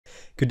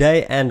Good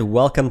day and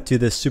welcome to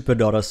the Super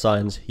Data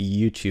Science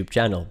YouTube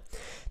channel.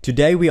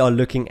 Today we are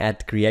looking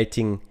at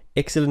creating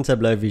excellent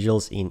Tableau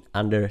visuals in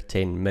under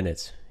 10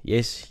 minutes.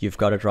 Yes, you've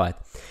got it right.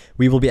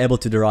 We will be able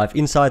to derive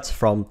insights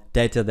from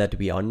data that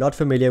we are not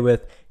familiar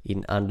with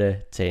in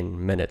under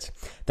 10 minutes.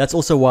 That's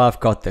also why I've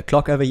got the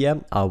clock over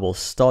here. I will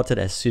start it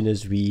as soon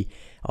as we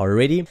are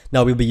ready.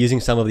 Now we'll be using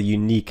some of the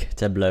unique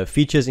Tableau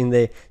features in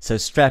there, so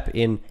strap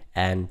in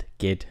and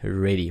get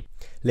ready.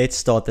 Let's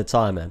start the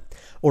timer.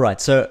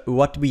 Alright, so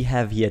what we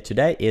have here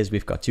today is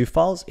we've got two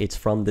files. It's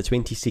from the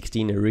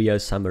 2016 Rio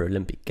Summer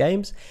Olympic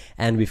Games,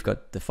 and we've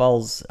got the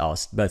files are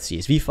both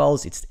CSV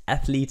files. It's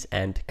athletes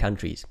and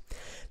countries.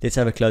 Let's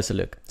have a closer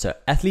look. So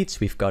athletes,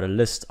 we've got a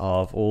list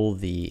of all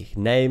the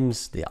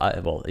names,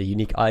 a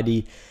unique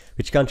ID,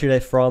 which country they're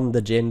from,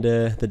 the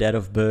gender, the date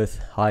of birth,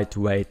 height,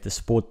 weight, the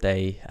sport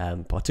they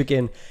partook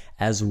in,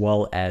 as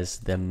well as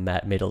the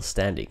medal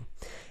standing.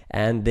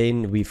 And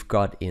then we've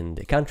got in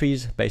the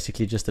countries,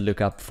 basically just a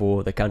lookup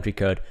for the country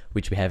code,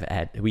 which we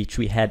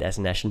had as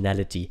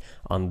nationality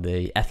on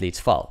the athletes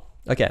file.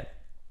 Okay,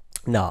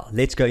 now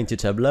let's go into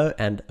Tableau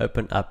and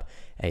open up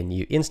a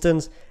new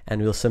instance,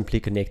 and we'll simply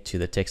connect to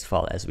the text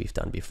file as we've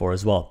done before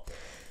as well.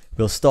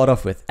 We'll start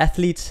off with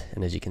athletes,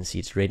 and as you can see,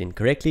 it's read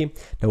incorrectly.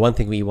 Now, one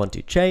thing we want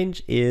to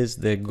change is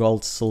the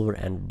gold, silver,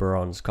 and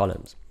bronze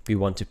columns. We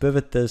want to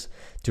pivot this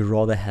to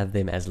rather have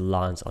them as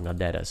lines on our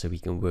data so we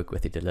can work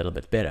with it a little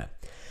bit better.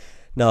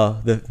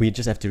 Now, we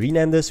just have to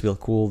rename this. We'll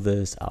call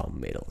this our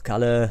medal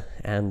color,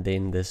 and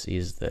then this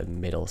is the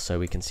medal, so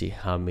we can see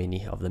how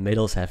many of the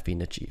medals have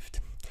been achieved.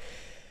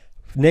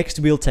 Next,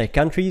 we'll take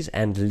countries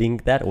and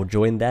link that or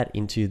join that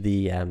into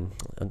the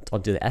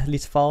onto the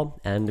athletes file,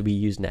 and we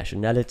use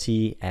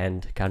nationality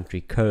and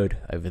country code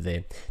over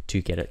there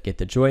to get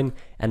the join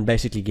and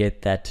basically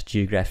get that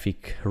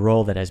geographic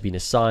role that has been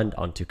assigned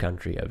onto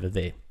country over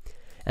there.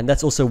 And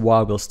that's also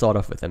why we'll start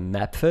off with a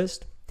map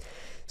first.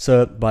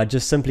 So by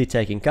just simply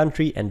taking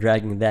country and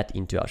dragging that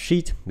into our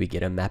sheet, we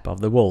get a map of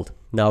the world.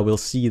 Now we'll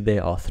see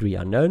there are three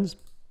unknowns.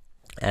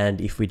 And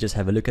if we just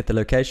have a look at the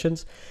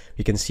locations,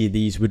 we can see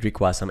these would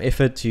require some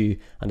effort to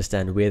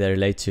understand where they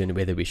relate to and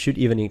whether we should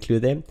even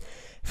include them.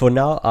 For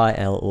now,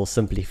 I'll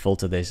simply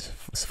filter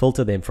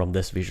them from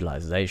this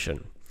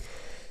visualization.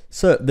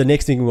 So the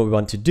next thing what we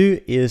want to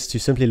do is to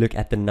simply look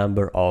at the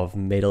number of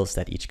medals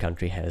that each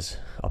country has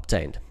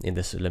obtained in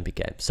this Olympic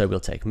game. So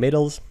we'll take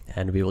medals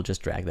and we will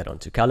just drag that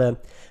onto color.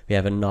 We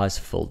have a nice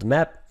filled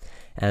map,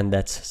 and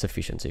that's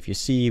sufficient. So if you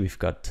see, we've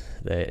got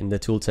in the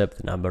tooltip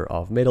the number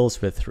of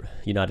medals, with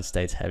United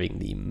States having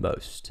the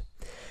most.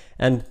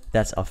 And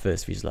that's our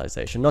first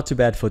visualization. Not too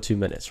bad for 2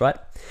 minutes, right?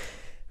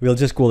 We'll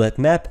just call that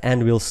map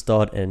and we'll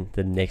start in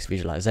the next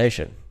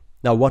visualization.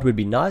 Now, what would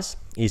be nice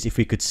is if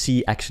we could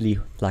see actually,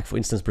 like for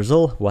instance,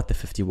 Brazil, what the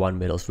 51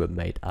 medals were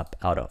made up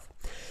out of.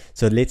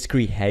 So let's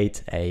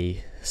create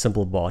a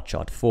simple bar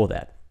chart for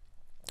that.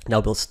 Now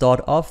we'll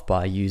start off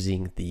by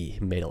using the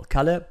medal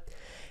color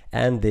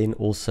and then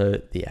also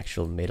the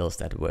actual medals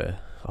that were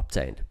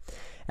obtained.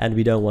 And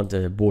we don't want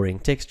a boring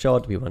text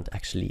chart. We want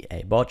actually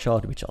a bar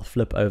chart, which I'll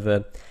flip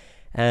over.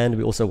 And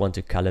we also want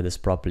to color this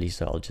properly.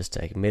 So I'll just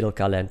take medal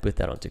color and put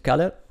that onto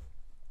color.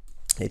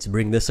 Let's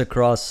bring this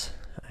across.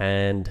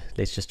 And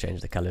let's just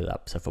change the color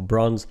up. So for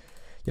bronze,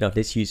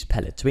 let's use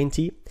palette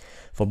 20.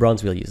 For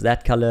bronze, we'll use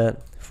that color.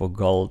 For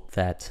gold,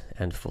 that,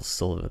 and for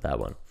silver, that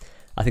one.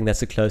 I think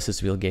that's the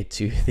closest we'll get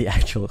to the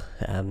actual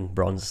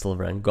bronze,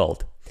 silver, and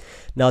gold.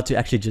 Now to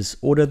actually just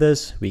order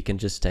this, we can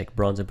just take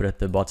bronze and put it at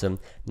the bottom.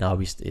 Now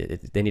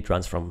then it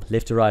runs from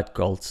left to right,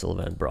 gold,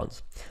 silver, and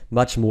bronze.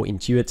 Much more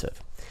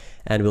intuitive.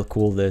 And we'll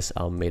call this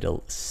our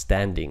medal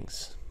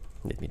standings.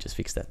 Let me just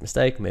fix that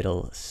mistake,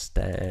 medal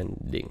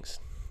standings.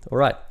 All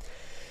right.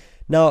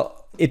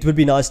 Now, it would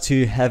be nice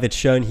to have it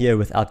shown here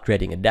without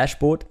creating a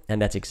dashboard,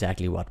 and that's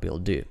exactly what we'll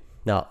do.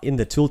 Now, in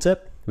the tooltip,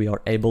 we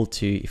are able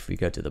to, if we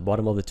go to the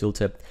bottom of the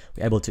tooltip,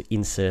 we're able to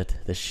insert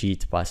the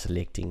sheet by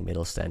selecting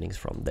medal standings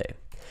from there.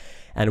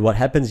 And what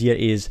happens here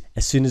is,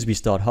 as soon as we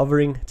start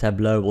hovering,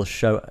 Tableau will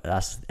show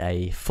us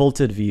a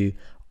filtered view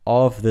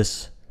of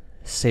this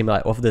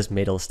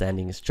medal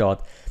standings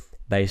chart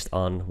based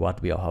on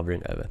what we are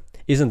hovering over.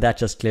 Isn't that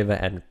just clever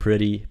and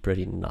pretty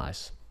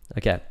nice?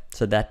 Okay,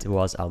 so that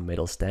was our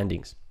medal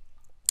standings.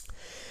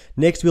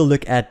 Next, we'll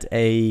look at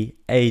a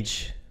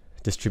age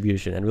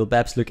distribution, and we'll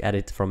perhaps look at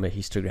it from a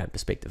histogram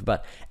perspective.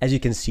 But as you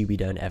can see, we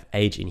don't have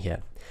age in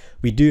here.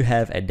 We do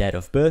have a date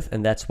of birth,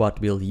 and that's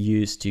what we'll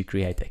use to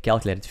create a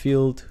calculated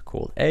field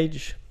called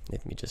age.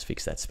 Let me just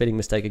fix that spelling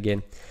mistake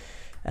again.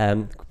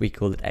 We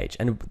call it age,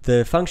 and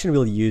the function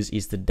we'll use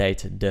is the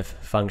dateDiff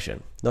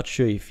function. Not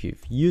sure if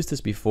you've used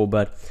this before,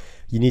 but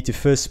you need to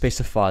first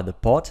specify the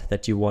part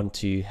that you want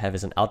to have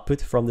as an output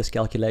from this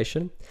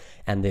calculation,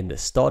 and then the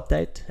start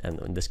date, and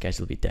in this case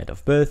it'll be date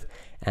of birth,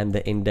 and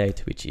the end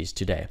date, which is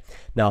today.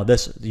 Now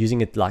using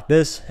it like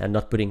this and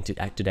not putting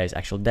today's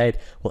actual date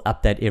will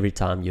update every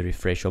time you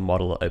refresh your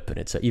model or open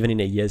it. So even in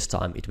a year's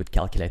time, it would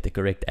calculate the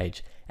correct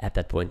age at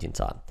that point in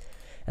time.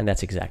 And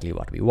that's exactly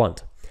what we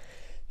want.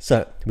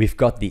 So we've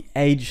got the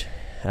age,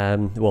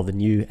 the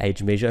new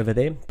age measure over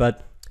there,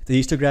 but The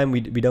histogram,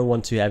 we don't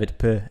want to have it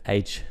per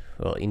age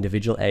or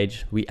individual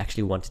age. We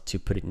actually wanted to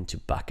put it into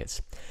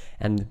buckets.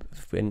 And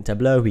in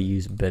Tableau, we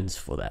use bins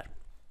for that.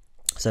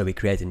 So we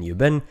create a new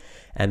bin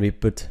and we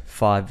put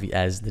 5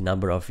 as the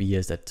number of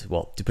years that,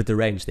 well, to put the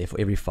range there for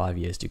every 5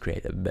 years to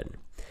create a bin.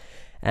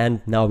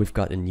 And now we've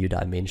got a new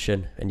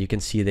dimension, and you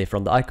can see there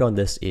from the icon,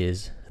 this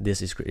is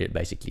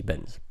basically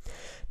bins.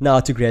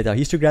 Now to create our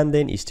histogram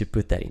then is to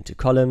put that into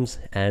columns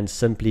and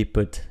simply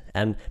put,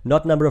 and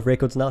not number of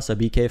records now, so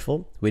be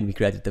careful. When we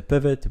created the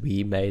pivot,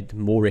 we made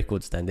more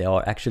records than there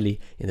are actually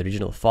in the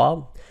original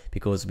file,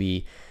 because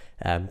we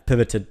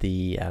pivoted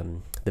the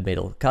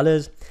metal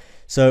colors.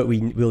 So we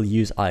will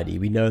use ID.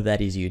 We know that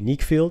is a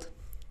unique field,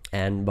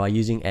 and by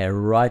using a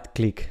right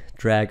click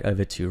drag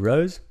over to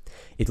rows,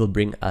 it will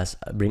bring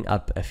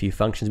up a few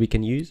functions we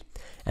can use,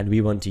 and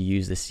we want to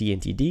use the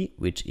CNTD,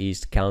 which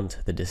is count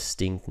the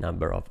distinct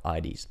number of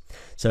IDs.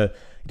 So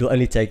it will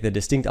only take the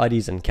distinct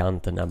IDs and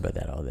count the number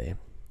that are there.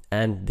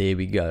 And there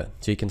we go.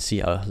 So you can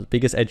see our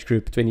biggest age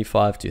group,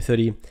 25 to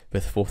 30,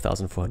 with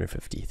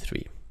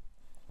 4,453.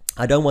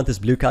 I don't want this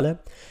blue color.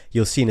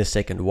 You'll see in a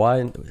second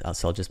why.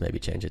 So I'll just maybe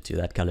change it to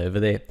that color over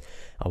there.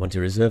 I want to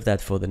reserve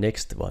that for the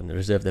next one,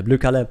 reserve the blue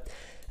color.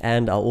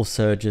 And I'll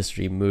also just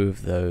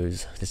remove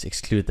those, just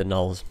exclude the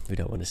nulls. We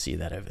don't want to see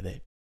that over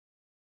there.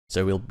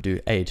 So we'll do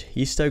age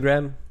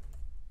histogram,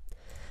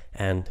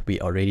 and we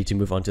are ready to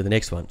move on to the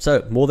next one.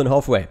 So more than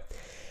halfway.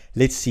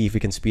 Let's see if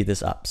we can speed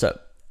this up. So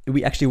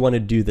we actually want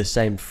to do the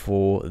same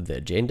for the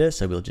gender.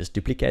 So we'll just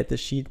duplicate this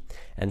sheet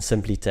and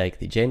simply take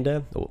the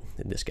gender, or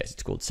in this case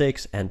it's called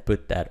sex, and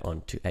put that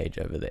onto age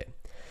over there.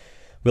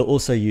 We'll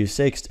also use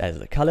sex as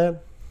the color,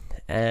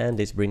 and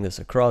let's bring this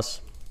across.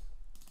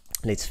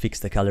 Let's fix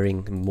the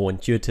coloring more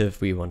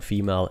intuitive. We want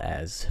female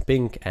as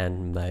pink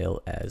and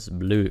male as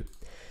blue.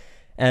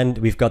 And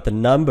we've got the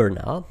number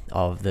now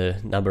of the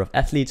number of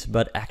athletes,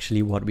 but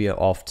actually what we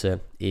are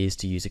after is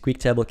to use a quick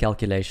table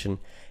calculation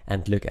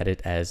and look at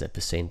it as a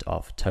percent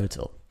of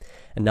total.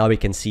 And now we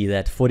can see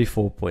that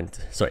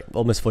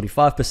almost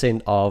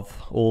 45%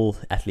 of all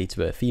athletes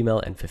were female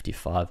and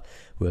 55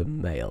 were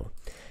male.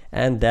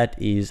 And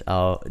that is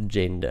our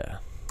gender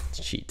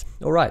sheet.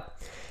 All right.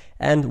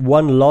 And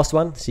one last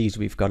one, since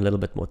we've got a little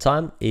bit more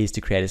time, is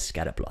to create a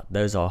scatter plot.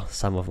 Those are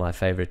some of my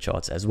favorite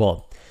charts as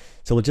well.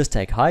 So we'll just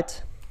take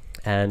height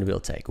and we'll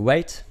take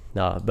weight.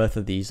 Now both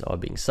of these are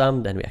being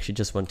summed, and we actually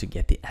just want to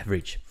get the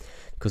average,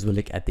 because we'll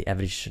look at the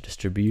average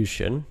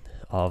distribution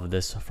of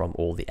this from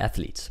all the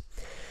athletes.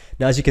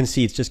 Now as you can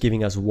see, it's just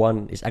giving us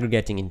it's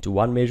aggregating into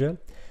one measure,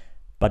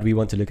 but we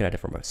want to look at it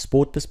from a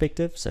sport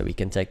perspective. So we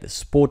can take the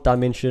sport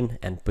dimension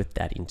and put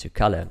that into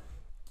color.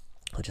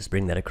 I'll just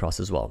bring that across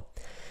as well.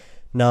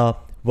 Now,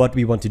 what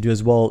we want to do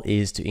as well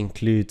is to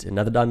include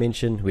another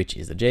dimension, which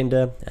is the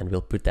gender, and we'll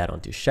put that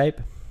onto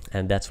shape.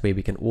 And that's where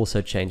we can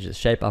also change the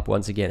shape up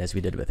once again, as we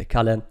did with the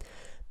color,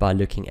 by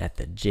looking at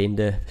the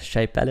gender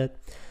shape palette.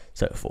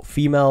 So for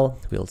female,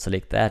 we'll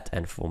select that,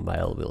 and for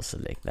male, we'll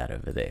select that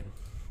over there.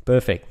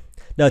 Perfect.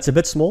 Now it's a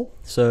bit small,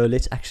 so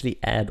let's actually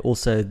add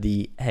also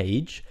the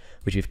age,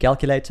 which we've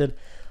calculated,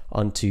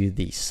 onto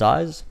the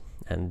size,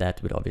 and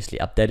that would obviously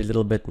update a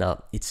little bit.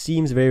 Now it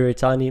seems very, very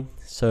tiny,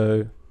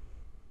 so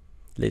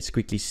let's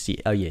quickly see.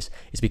 Oh yes,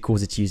 it's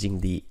because it's using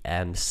the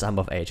sum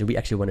of age, and we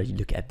actually want to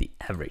look at the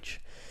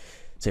average.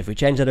 So if we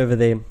change that over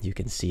there, you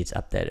can see it's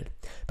updated.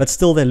 But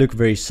still they look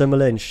very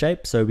similar in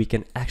shape, so we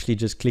can actually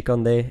just click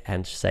on there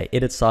and say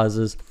edit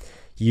sizes,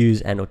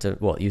 use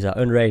our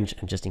own range,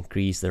 and just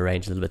increase the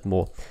range a little bit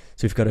more.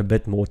 So we've got a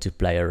bit more to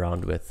play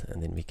around with,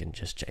 and then we can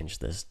just change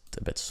this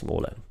a bit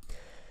smaller.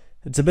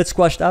 It's a bit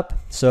squashed up,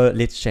 so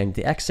let's change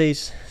the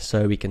axes.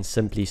 So we can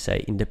simply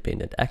say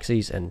independent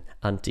axes and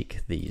untick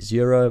the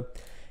 0.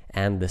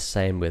 And the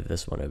same with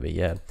this one over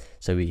here.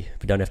 So we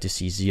don't have to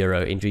see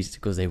 0 entries,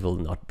 because there will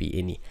not be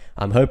any.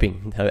 I'm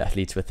hoping no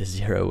athletes with a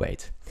 0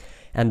 weight.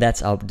 And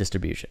that's our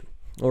distribution.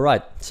 All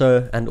right,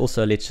 so, and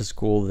also let's just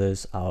call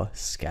this our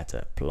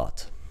scatter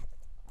plot.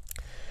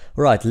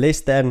 All right,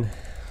 less than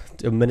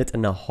a minute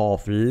and a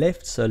half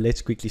left. So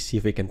let's quickly see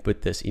if we can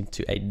put this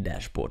into a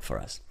dashboard for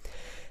us.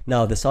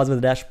 Now the size of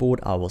the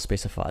dashboard, I will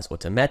specify as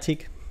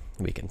automatic.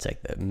 We can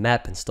take the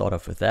map and start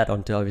off with that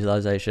onto our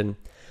visualization.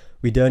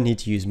 We don't need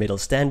to use metal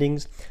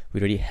standings. We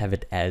already have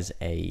it as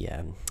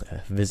a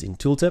viz in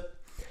tooltip.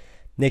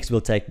 Next,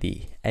 we'll take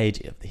the age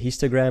of the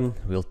histogram.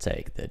 We'll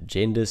take the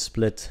gender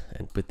split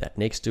and put that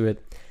next to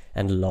it.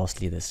 And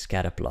lastly, the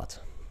scatter plot.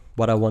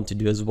 What I want to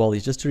do as well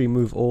is just to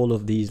remove all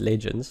of these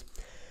legends.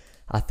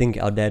 I think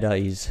our data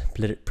is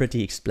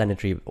pretty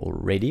explanatory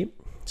already.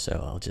 So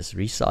I'll just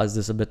resize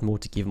this a bit more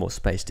to give more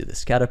space to the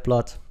scatter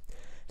plot.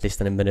 Less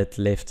than a minute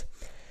left.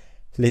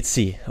 Let's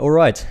see. All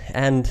right,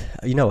 and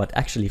you know what,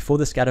 actually for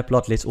the scatter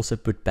plot, let's also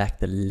put back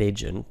the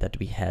legend that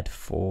we had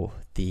for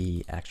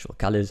the actual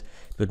colors.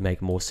 It would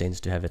make more sense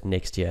to have it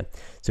next here,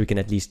 so we can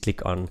at least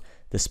click on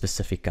the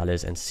specific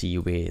colors and see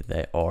where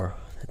they are,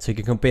 so you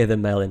can compare the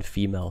male and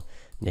female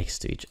next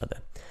to each other.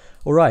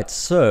 All right,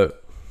 so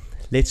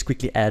let's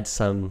quickly add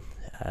some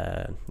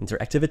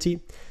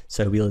interactivity.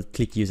 So we'll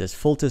click use as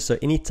filters. So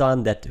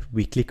anytime that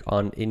we click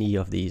on any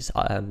of these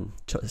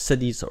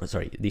cities, or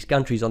sorry, these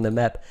countries on the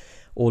map,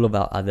 all of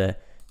our other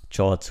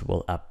charts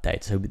will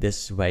update. So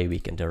this way we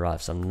can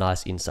derive some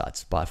nice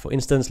insights by, for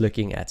instance,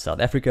 looking at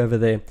South Africa over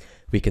there.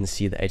 We can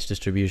see the age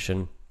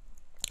distribution,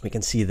 we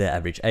can see the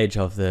average age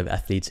of the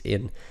athletes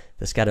in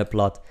the scatter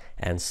plot,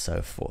 and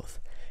so forth.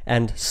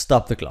 And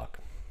stop the clock.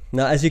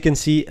 Now, as you can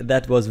see,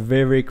 that was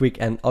very, very quick,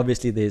 and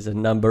obviously there's a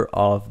number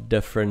of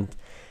different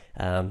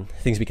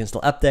things we can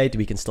still update.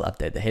 We can still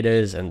update the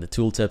headers and the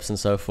tooltips and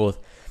so forth,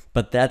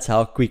 but that's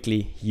how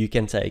quickly you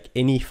can take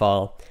any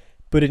file,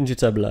 put it into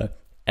Tableau,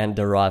 and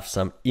derive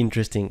some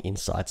interesting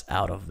insights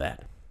out of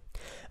that.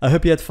 I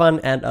hope you had fun,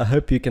 and I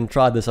hope you can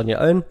try this on your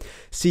own.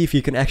 See if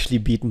you can actually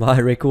beat my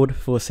record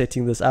for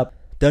setting this up.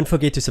 Don't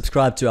forget to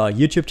subscribe to our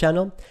YouTube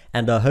channel,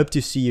 and I hope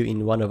to see you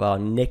in one of our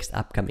next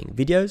upcoming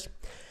videos.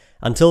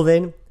 Until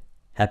then,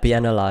 happy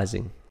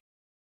analyzing.